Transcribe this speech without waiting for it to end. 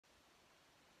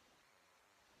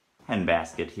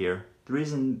Handbasket here. The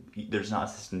reason there's not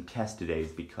a system test today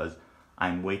is because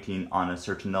I'm waiting on a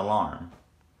certain alarm.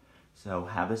 So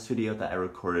have this video that I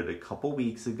recorded a couple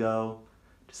weeks ago.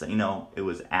 Just let you know, it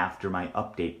was after my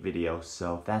update video,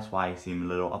 so that's why I seem a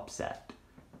little upset.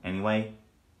 Anyway,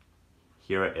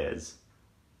 here it is.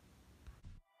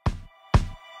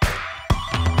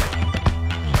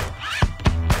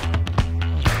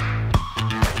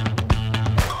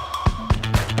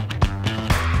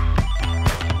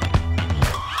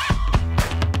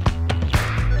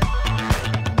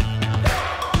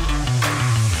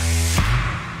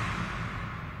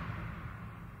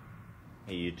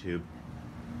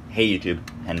 Hey YouTube,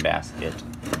 Handbasket.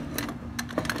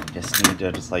 Just need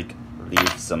to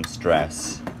relieve some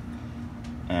stress.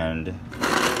 And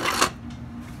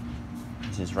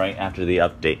this is right after the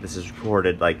update. This is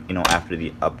recorded after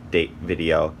the update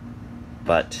video,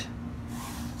 but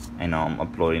I know I'm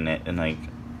uploading it in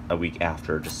a week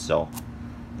after, just so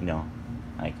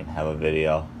I can have a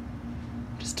video.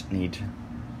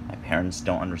 My parents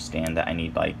don't understand that I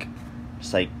need that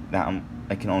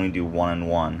I can only do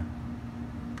one-on-one.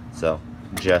 So,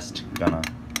 just gonna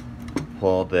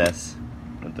pull this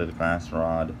with the glass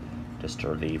rod just to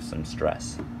relieve some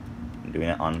stress. I'm doing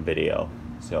it on video,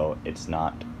 so it's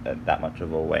not that much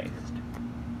of a waste.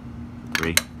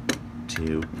 3,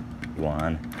 2,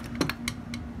 1.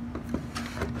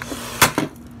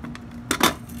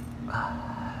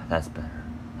 That's better.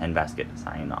 Handbasket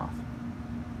signing off.